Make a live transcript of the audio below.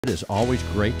It is always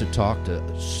great to talk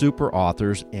to super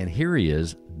authors, and here he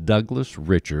is, Douglas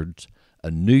Richards, a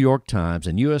New York Times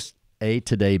and USA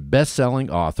Today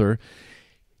best-selling author.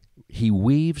 He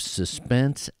weaves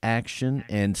suspense, action,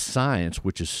 and science,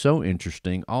 which is so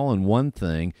interesting, all in one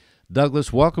thing.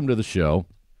 Douglas, welcome to the show.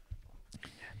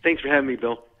 Thanks for having me,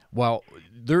 Bill. Well,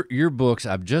 your books,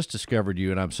 I've just discovered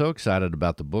you, and I'm so excited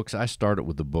about the books. I started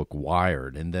with the book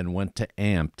Wired, and then went to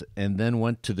Amped, and then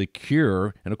went to The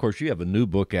Cure. And, of course, you have a new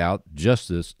book out just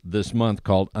this month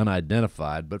called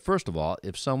Unidentified. But first of all,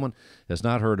 if someone has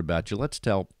not heard about you, let's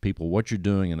tell people what you're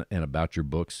doing and about your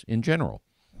books in general.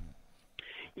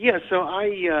 Yeah, so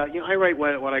I write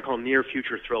what I call near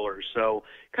future thrillers. So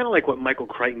kind of like what Michael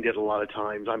Crichton did a lot of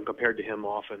times. I'm compared to him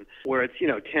often, where it's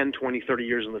 10, 20, 30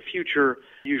 years in the future,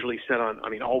 usually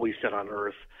always set on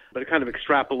Earth, but it kind of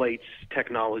extrapolates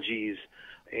technologies,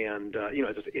 and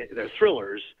they're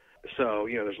thrillers. So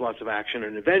there's lots of action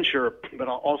and adventure, but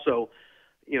also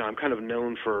I'm kind of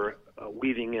known for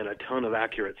weaving in a ton of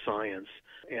accurate science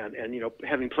and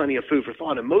having plenty of food for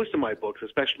thought. And most of my books,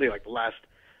 especially like the last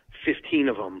 15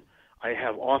 of them, I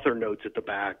have author notes at the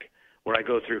back where I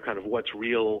go through kind of what's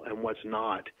real and what's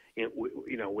not,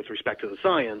 with respect to the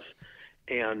science,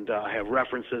 and I have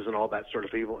references and all that sort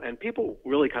of people. And people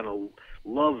really kind of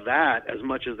love that as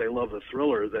much as they love the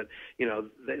thriller. That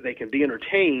they can be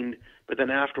entertained, but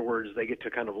then afterwards they get to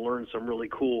kind of learn some really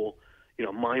cool,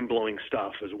 mind-blowing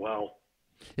stuff as well.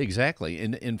 Exactly.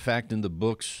 And in fact, in the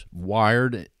books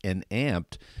Wired and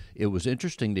Amped, it was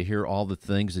interesting to hear all the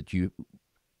things that you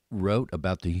wrote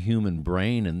about the human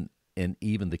brain and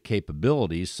even the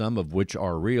capabilities, some of which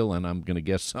are real, and I'm going to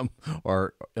guess some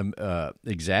are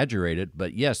exaggerated.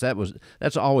 But yes,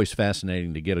 that's always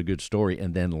fascinating to get a good story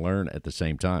and then learn at the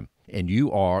same time. And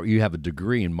you have a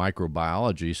degree in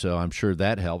microbiology, so I'm sure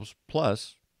that helps.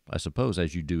 Plus, I suppose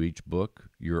as you do each book,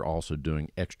 you're also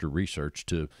doing extra research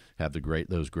to have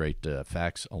those great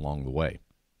facts along the way.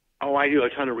 Oh, I do a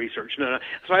ton of research. No.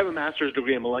 So I have a master's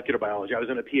degree in molecular biology. I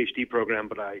was in a PhD program,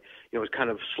 but I was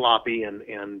kind of sloppy and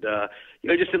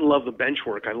I just didn't love the bench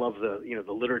work. I love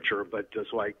the literature, but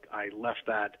so I left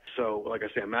that. So like I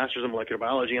say, a master's in molecular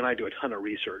biology, and I do a ton of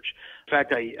research. In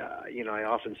fact, I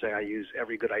often say I use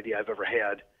every good idea I've ever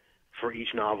had for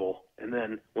each novel, and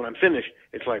then when I'm finished,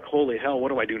 it's like, holy hell, what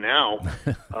do I do now?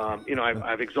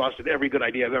 I've exhausted every good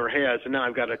idea I've ever had, so now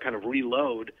I've got to kind of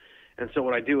reload. And so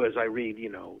what I do is I read,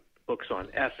 books on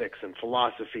ethics and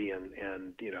philosophy and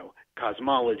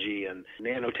cosmology and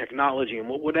nanotechnology and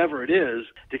whatever it is,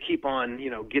 to keep on,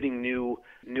 getting new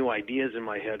ideas in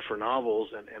my head for novels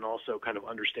and also kind of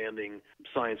understanding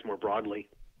science more broadly.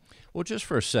 Well, just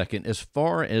for a second, as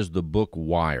far as the book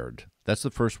Wired, that's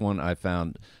the first one I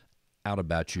found out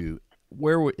about you.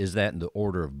 Where is that in the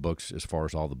order of books as far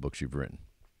as all the books you've written?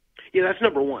 Yeah, that's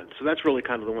number one. So that's really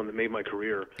kind of the one that made my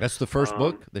career. That's the first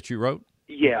book that you wrote?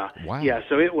 Yeah. Wow. Yeah,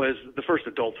 so it was the first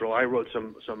adult thriller. I wrote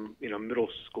some middle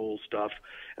school stuff,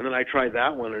 and then I tried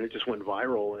that one, and it just went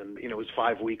viral. And it was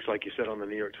 5 weeks, like you said, on the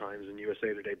New York Times and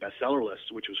USA Today bestseller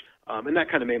list, which was and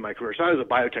that kind of made my career. So I was a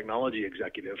biotechnology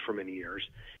executive for many years.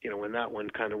 When that one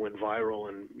kind of went viral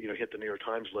and hit the New York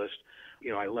Times list,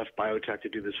 I left biotech to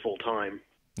do this full time.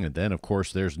 And then, of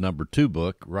course, there's number 2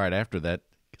 book right after that,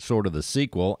 sort of the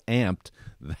sequel, Amped.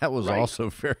 That was also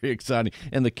very exciting.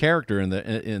 And the character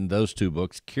in those 2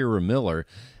 books, Kira Miller,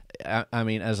 I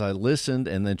mean, as I listened,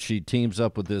 and then she teams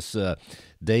up with this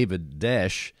David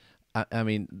Desch, I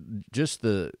mean, just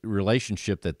the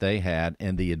relationship that they had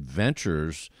and the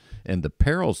adventures and the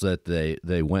perils that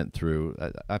they went through,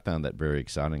 I found that very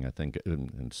exciting, I think,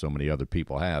 and so many other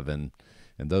people have. And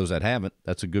those that haven't,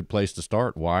 that's a good place to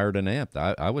start, Wired and Amped,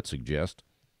 I would suggest.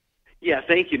 Yeah,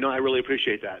 thank you. No, I really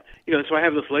appreciate that. So I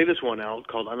have this latest one out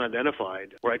called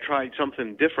Unidentified, where I tried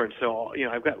something different. So,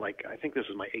 I've got I think this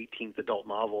is my 18th adult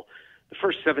novel. The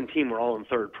first 17 were all in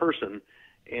third person,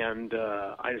 and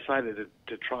I decided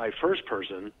to try first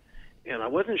person, and I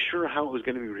wasn't sure how it was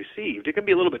going to be received. It can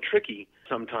be a little bit tricky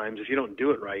sometimes if you don't do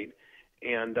it right.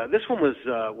 And this one was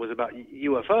about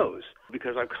UFOs,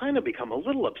 because I've kind of become a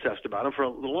little obsessed about them. For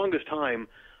the longest time,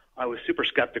 I was super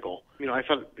skeptical. I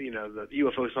thought, the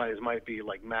UFO sightings might be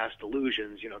like mass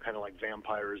delusions, kind of like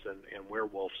vampires and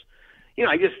werewolves.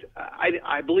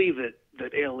 I believe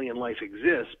that alien life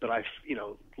exists, but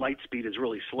light speed is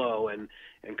really slow, and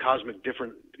cosmic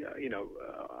distances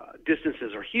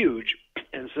are huge.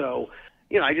 And so,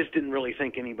 I just didn't really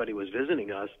think anybody was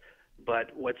visiting us.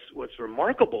 But what's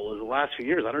remarkable is the last few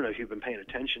years, I don't know if you've been paying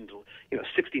attention to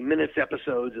 60 Minutes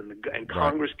episodes and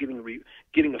Congress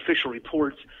getting official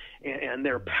reports, and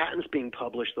there are patents being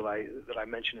published that I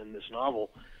mentioned in this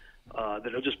novel.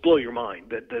 that'll just blow your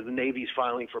mind. That the Navy's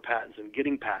filing for patents and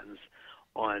getting patents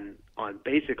on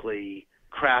basically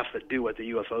craft that do what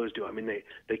the UFOs do. I mean,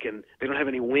 they don't have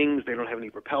any wings, they don't have any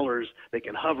propellers, they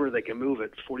can hover, they can move at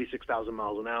 46,000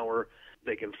 miles an hour,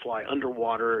 they can fly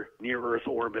underwater, near Earth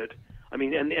orbit. I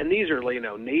mean, and these are, you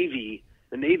know, the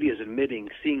Navy is admitting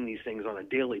seeing these things on a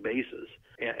daily basis.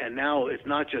 And now it's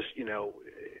not just, you know,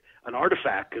 an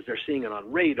artifact, because they're seeing it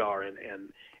on radar and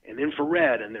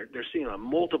infrared, and they're seeing it on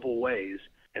multiple ways.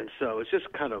 And so it's just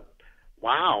kind of,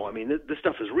 wow, I mean, this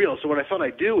stuff is real. So what I thought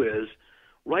I'd do is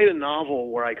write a novel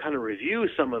where I kind of review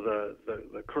some of the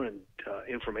current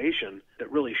information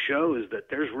that really shows that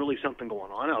there's really something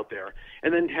going on out there,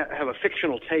 and then have a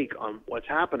fictional take on what's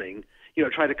happening, you know,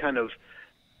 try to kind of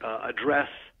address,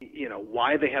 you know,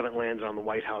 why they haven't landed on the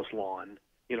White House lawn,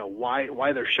 you know,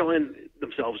 why they're showing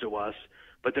themselves to us,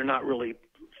 but they're not really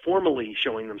formally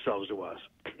showing themselves to us.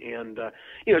 And,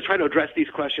 you know, try to address these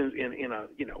questions in a,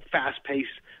 you know, fast-paced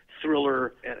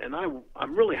thriller. And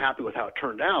I'm really happy with how it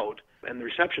turned out. And the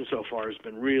reception so far has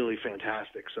been really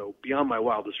fantastic. So beyond my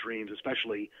wildest dreams,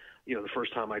 especially, you know, the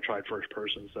first time I tried first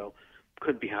person. So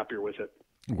couldn't be happier with it.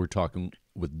 We're talking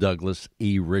with Douglas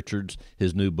E. Richards.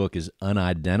 His new book is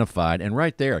Unidentified. And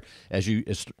right there, as you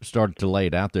started to lay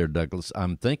it out there, Douglas,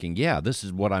 I'm thinking, yeah, this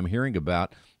is what I'm hearing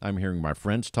about. I'm hearing my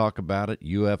friends talk about it,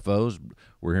 UFOs.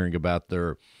 We're hearing about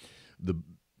the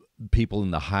people in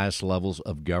the highest levels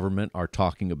of government are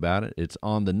talking about it. It's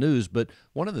on the news. But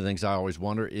one of the things I always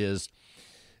wonder is,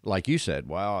 like you said,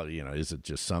 well, you know, is it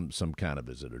just some kind of,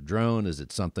 is it a drone? Is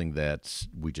it something that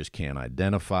we just can't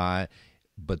identify?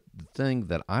 But the thing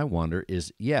that I wonder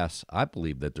is, yes, I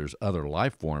believe that there's other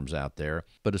life forms out there,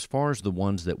 but as far as the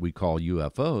ones that we call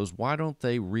UFOs, why don't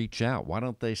they reach out? Why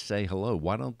don't they say hello?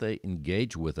 Why don't they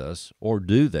engage with us? Or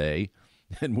do they?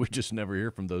 And we just never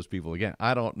hear from those people again.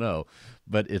 I don't know,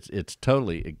 but it's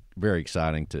totally very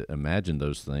exciting to imagine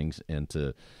those things and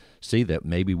to see that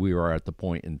maybe we are at the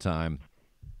point in time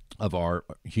of our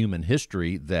human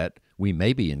history that we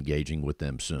may be engaging with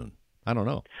them soon. I don't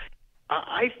know.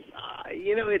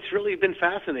 You know, it's really been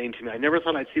fascinating to me. I never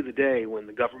thought I'd see the day when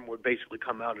the government would basically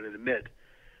come out and admit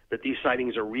that these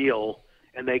sightings are real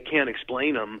and they can't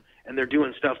explain them, and they're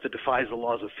doing stuff that defies the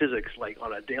laws of physics, like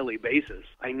on a daily basis.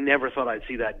 I never thought I'd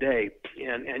see that day.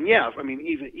 And yeah, I mean,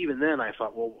 even then I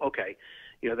thought, well, okay,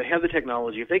 you know, they have the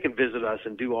technology. If they can visit us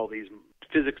and do all these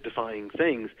physics-defying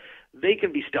things, they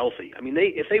can be stealthy. I mean,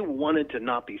 if they wanted to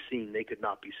not be seen, they could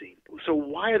not be seen. So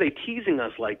why are they teasing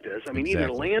us like this? I mean, Exactly.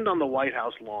 Either land on the White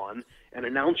House lawn and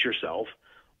announce yourself,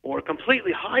 or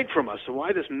completely hide from us. So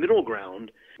why this middle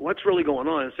ground? What's really going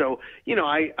on? And so, you know,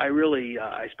 I really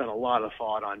I spent a lot of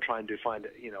thought on trying to find,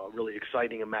 you know, a really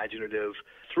exciting, imaginative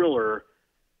thriller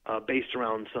based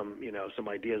around some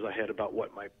ideas I had about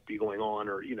what might be going on,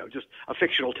 or, you know, just a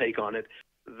fictional take on it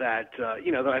that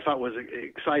you know, that I thought was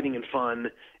exciting and fun,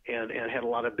 and had a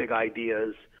lot of big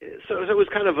ideas. So it was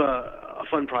kind of a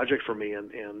fun project for me,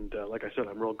 and like I said,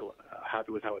 I'm real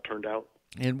happy with how it turned out.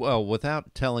 And well,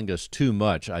 without telling us too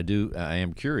much, I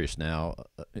am curious now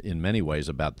in many ways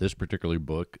about this particular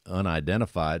book,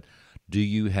 Unidentified. Do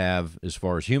you have, as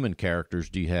far as human characters,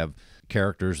 do you have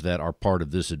characters that are part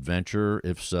of this adventure?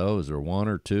 If so, is there one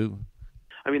or two?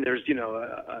 I mean, there's, you know,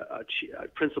 a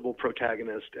principal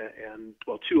protagonist, and,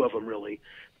 well, two of them really.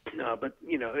 But,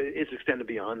 you know, it's extended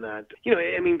beyond that. You know,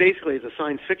 I mean, basically, as a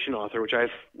science fiction author, which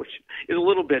is a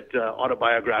little bit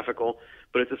autobiographical,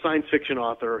 but it's a science fiction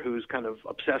author who's kind of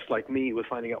obsessed like me with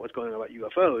finding out what's going on about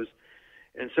UFOs.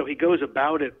 And so he goes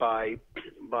about it by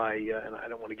and I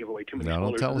don't want to give away too many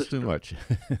spoilers. No, don't tell us too much.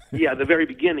 Yeah, the very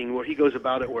beginning, where he goes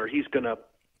about it, where he's going to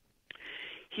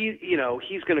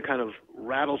kind of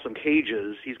rattle some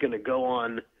cages. He's going to go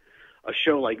on a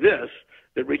show like this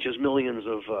that reaches millions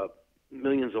of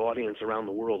audience around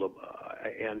the world,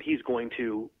 and he's going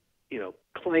to, you know,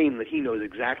 claim that he knows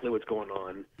exactly what's going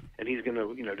on, and he's going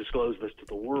to, you know, disclose this to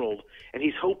the world. And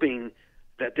he's hoping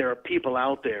that there are people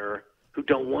out there who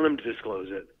don't want him to disclose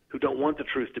it, who don't want the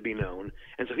truth to be known,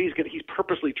 and so he's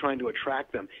purposely trying to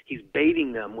attract them. He's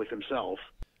baiting them with himself.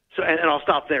 So, and I'll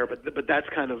stop there. But that's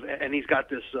kind of, and he's got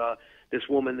this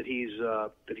woman that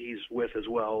he's with as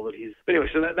well. But anyway,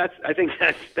 so I think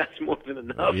that's more than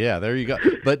enough. Yeah, there you go.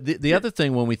 But the other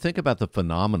thing, when we think about the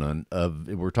phenomenon of,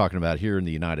 we're talking about here in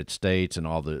the United States and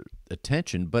all the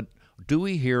attention, but do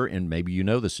we hear, and maybe you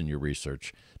know this in your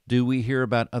research, do we hear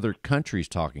about other countries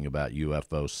talking about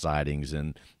UFO sightings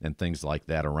and things like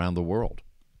that around the world?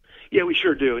 Yeah, we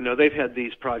sure do. No, they've had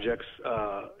these projects,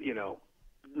 you know,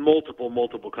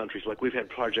 multiple countries. Like we've had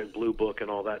Project Blue Book and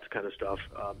all that kind of stuff.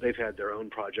 They've had their own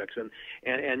projects, and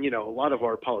a lot of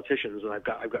our politicians, and I've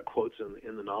got quotes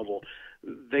in the novel.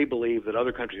 They believe that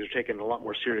other countries are taken a lot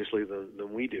more seriously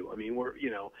than we do. I mean,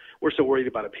 we're so worried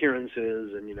about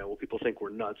appearances, and people think we're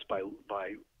nuts by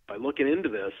looking into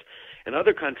this, and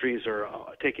other countries are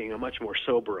taking a much more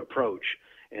sober approach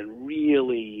and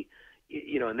really.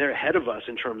 And they're ahead of us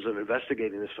in terms of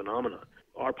investigating this phenomenon.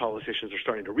 Our politicians are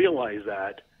starting to realize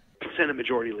that. Senate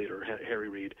Majority Leader Harry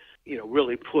Reid,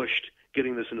 really pushed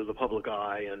getting this into the public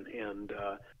eye, and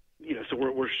so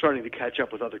we're starting to catch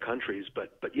up with other countries.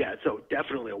 But yeah, it's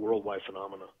definitely a worldwide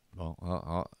phenomenon. Well,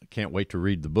 I can't wait to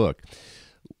read the book.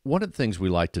 One of the things we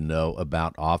like to know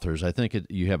about authors, I think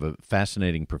you have a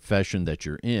fascinating profession that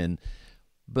you're in.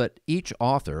 But each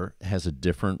author has a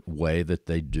different way that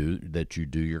you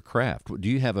do your craft. Do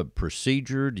you have a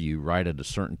procedure? Do you write at a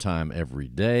certain time every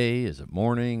day? Is it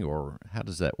morning, or how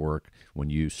does that work when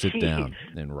you sit down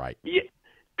and write?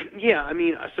 Yeah. I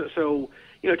mean, so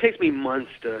it takes me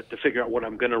months to figure out what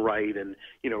I'm going to write, and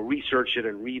research it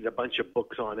and read a bunch of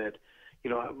books on it.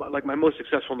 Like my most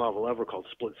successful novel ever, called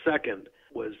Split Second,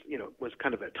 was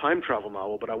kind of a time travel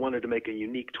novel, but I wanted to make a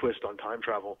unique twist on time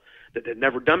travel that they'd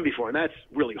never done before, and that's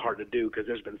really hard to do because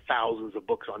there's been thousands of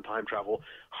books on time travel,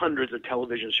 hundreds of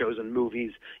television shows and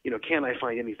movies. Can I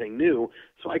find anything new?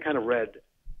 So I kind of read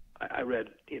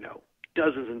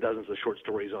dozens and dozens of short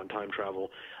stories on time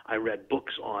travel. I read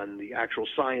books on the actual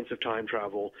science of time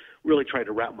travel, really tried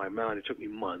to wrap my mind. It took me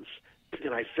months,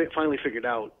 and I finally figured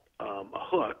out a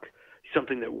hook,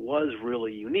 something that was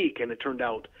really unique, and it turned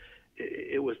out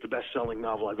it was the best-selling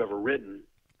novel I've ever written,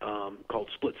 called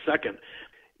Split Second.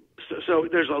 So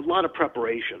there's a lot of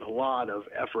preparation, a lot of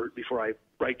effort before I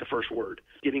write the first word,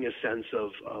 getting a sense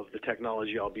of the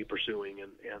technology I'll be pursuing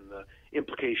and the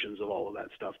implications of all of that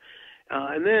stuff.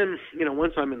 And then,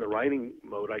 once I'm in the writing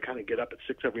mode, I kind of get up at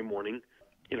 6 every morning,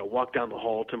 walk down the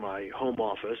hall to my home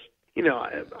office.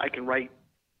 I can write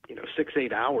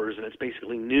 6-8 hours, and it's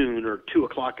basically noon or 2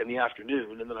 o'clock in the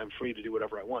afternoon, and then I'm free to do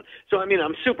whatever I want. So, I mean,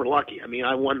 I'm super lucky. I mean,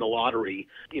 I won the lottery.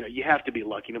 You have to be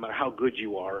lucky no matter how good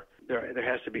you are. There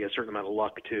has to be a certain amount of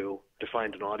luck to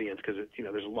find an audience, because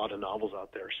there's a lot of novels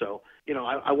out there. So,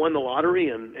 I won the lottery,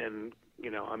 and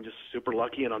I'm just super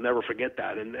lucky, and I'll never forget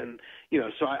that. And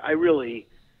so I really,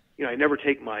 I never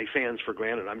take my fans for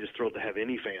granted. I'm just thrilled to have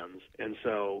any fans. And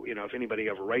so, if anybody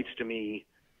ever writes to me,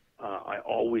 I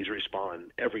always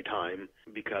respond every time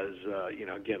because,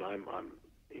 again, I'm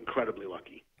incredibly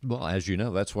lucky. Well, as you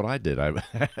know, that's what I did.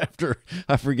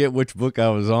 I forget which book I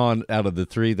was on out of the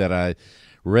 3 that I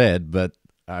read, but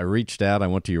I reached out. I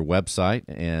went to your website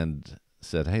and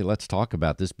said, hey, let's talk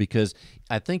about this, because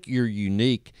I think you're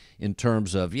unique in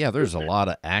terms of, there's a lot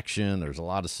of action, there's a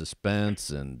lot of suspense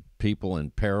and people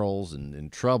in perils and in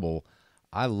trouble.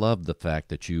 I love the fact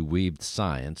that you weaved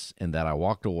science and that I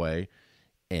walked away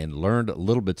and learned a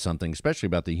little bit something, especially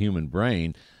about the human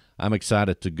brain. I'm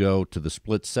excited to go to the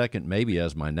Split Second maybe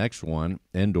as my next one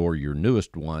and/or your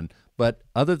newest one. But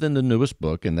other than the newest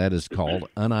book, and that is called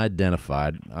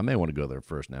Unidentified, I may want to go there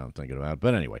first now I'm thinking about it.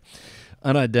 But anyway,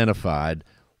 Unidentified,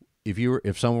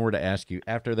 if someone were to ask you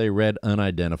after they read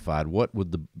Unidentified, what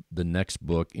would the next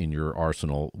book in your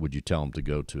arsenal would you tell them to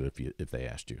go to if they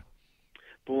asked you?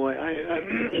 Boy,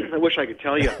 I wish I could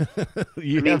tell you.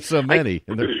 You have so many.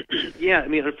 Yeah, I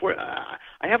mean,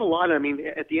 I have a lot. I mean,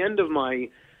 at the end of my,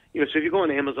 so if you go on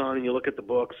Amazon and you look at the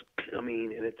books, I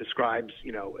mean, and it describes,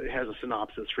 it has a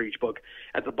synopsis for each book.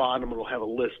 At the bottom, it'll have a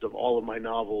list of all of my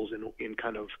novels in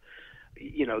kind of,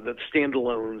 the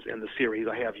standalones and the series.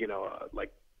 I have,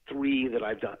 like 3 that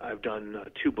I've done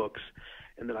 2 books,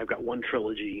 and then I've got 1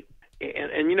 trilogy.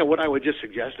 And what I would just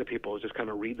suggest to people is just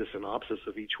kind of read the synopsis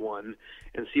of each one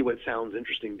and see what sounds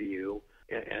interesting to you,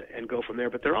 and go from there.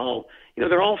 But they're all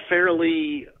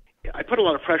fairly. I put a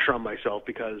lot of pressure on myself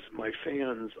because my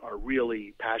fans are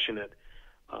really passionate.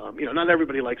 Not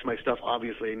everybody likes my stuff,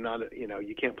 obviously.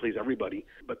 You can't please everybody,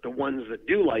 but the ones that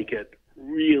do like it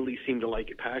really seem to like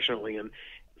it passionately, and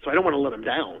so I don't want to let them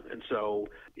down. And so,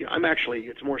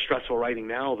 it's more stressful writing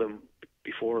now than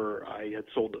before I had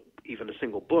sold even a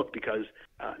single book, because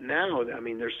now, I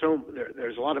mean, there's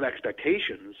a lot of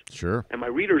expectations. Sure. And my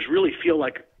readers really feel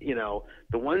like,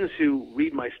 the ones who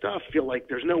read my stuff feel like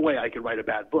there's no way I could write a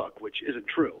bad book, which isn't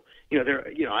true.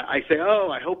 I say, oh,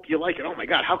 I hope you like it. Oh my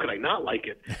God, how could I not like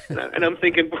it? And I'm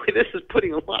thinking, boy, this is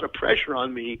putting a lot of pressure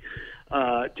on me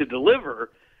to deliver.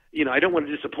 I don't want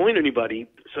to disappoint anybody,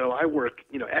 so I work,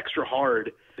 extra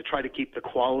hard to try to keep the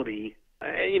quality.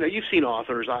 You've seen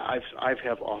authors. I've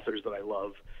have authors that I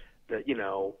love that,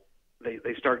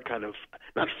 they start kind of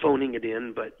not phoning it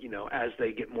in, but as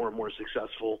they get more and more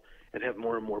successful and have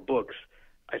more and more books,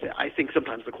 I think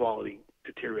sometimes the quality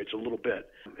deteriorates a little bit,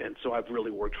 and so I've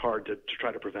really worked hard to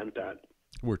try to prevent that.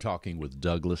 We're talking with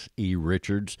Douglas E.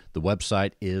 Richards. The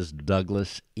website is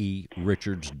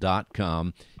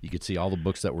douglaserichards.com. You can see all the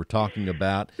books that we're talking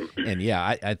about. And,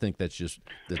 yeah, I think that's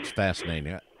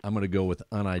fascinating. I'm going to go with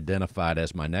Unidentified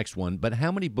as my next one. But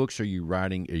how many books are you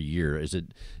writing a year? Is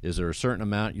there a certain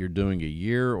amount you're doing a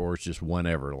year, or it's just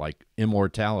whenever? Like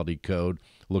Immortality Code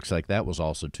looks like that was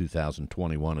also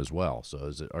 2021 as well.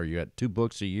 So are you at 2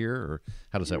 books a year, or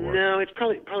how does that work? No, it's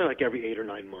probably like every 8 or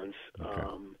 9 months. Okay.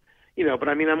 But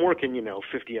I mean, I'm working,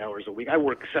 50 hours a week. I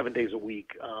work 7 days a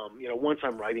week. Once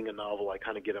I'm writing a novel, I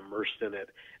kind of get immersed in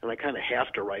it, and I kind of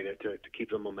have to write it to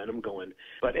keep the momentum going.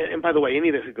 But, and by the way, any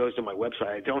of this that goes to my website,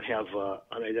 I don't have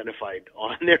Unidentified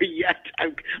on there yet.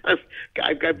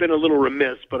 I've been a little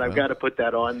remiss, but I've got to put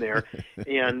that on there.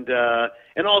 And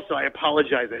also, I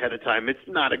apologize ahead of time. It's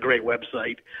not a great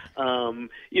website. A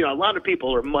lot of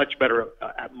people are much better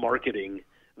at marketing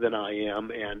than I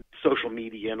am, and social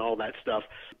media and all that stuff.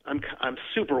 I'm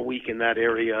super weak in that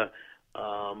area,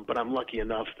 but I'm lucky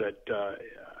enough that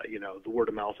the word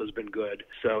of mouth has been good.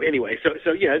 So anyway,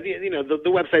 so yeah, the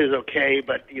website is okay,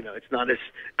 but it's not as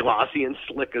glossy and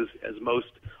slick as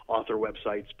most author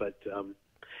websites. But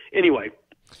anyway.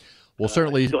 Well,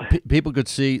 certainly people could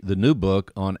see the new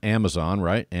book on Amazon,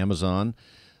 right? Amazon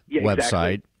website.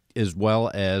 Exactly. As well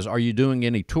as, are you doing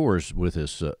any tours with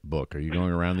this book? Are you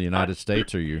going around the United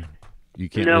States, or you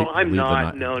can't? No, I'm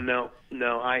not. No, I'm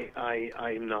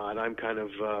not. I'm kind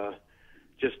of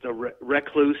just a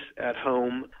recluse at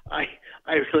home. I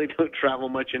really don't travel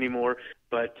much anymore.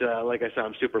 But like I said,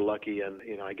 I'm super lucky, and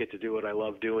I get to do what I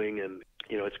love doing, and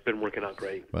it's been working out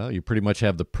great. Well, you pretty much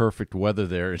have the perfect weather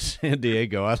there in San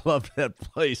Diego. I love that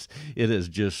place. It is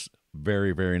just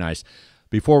very, very nice.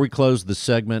 Before we close the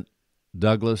segment,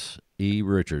 Douglas E.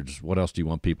 Richards, what else do you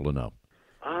want people to know?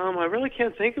 I really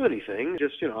can't think of anything.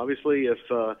 Just, obviously if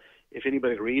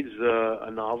anybody reads a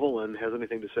novel and has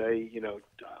anything to say,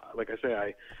 like I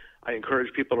say, I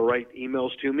encourage people to write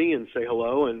emails to me and say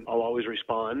hello, and I'll always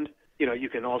respond. You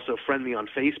can also friend me on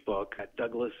Facebook at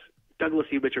Douglas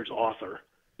E. Richards Author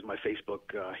is my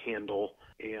Facebook handle,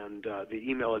 and the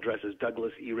email address is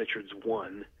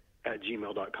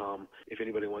douglaserichards1@gmail.com if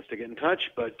anybody wants to get in touch.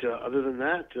 But other than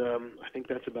that, I think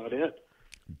that's about it.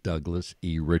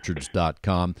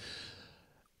 douglaserichards.com.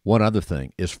 One other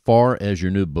thing, as far as your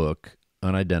new book,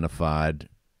 Unidentified,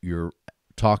 you're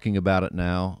talking about it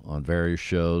now on various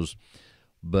shows,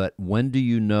 but when do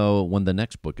you know when the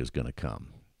next book is going to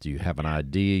come? Do you have an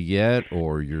idea yet,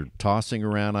 or you're tossing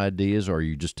around ideas, or are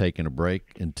you just taking a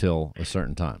break until a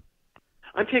certain time?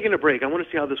 I'm taking a break. I want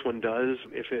to see how this one does.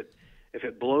 If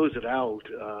it blows it out,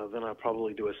 then I'll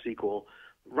probably do a sequel.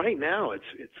 Right now, it's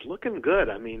looking good.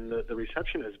 I mean, the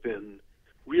reception has been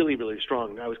really, really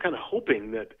strong. I was kind of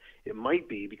hoping that it might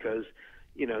be, because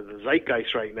the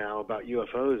zeitgeist right now about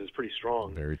UFOs is pretty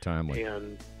strong. Very timely.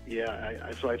 And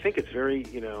yeah, so I think it's very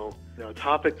a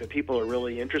topic that people are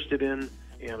really interested in,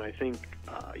 and I think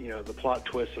the plot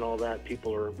twists and all that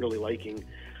people are really liking.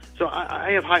 So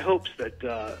I have high hopes that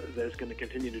it's going to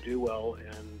continue to do well,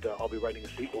 and I'll be writing a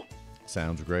sequel.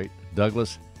 Sounds great.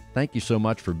 Douglas, thank you so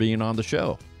much for being on the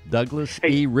show.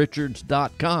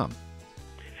 DouglasERichards.com.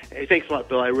 Hey, thanks a lot,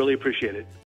 Bill. I really appreciate it.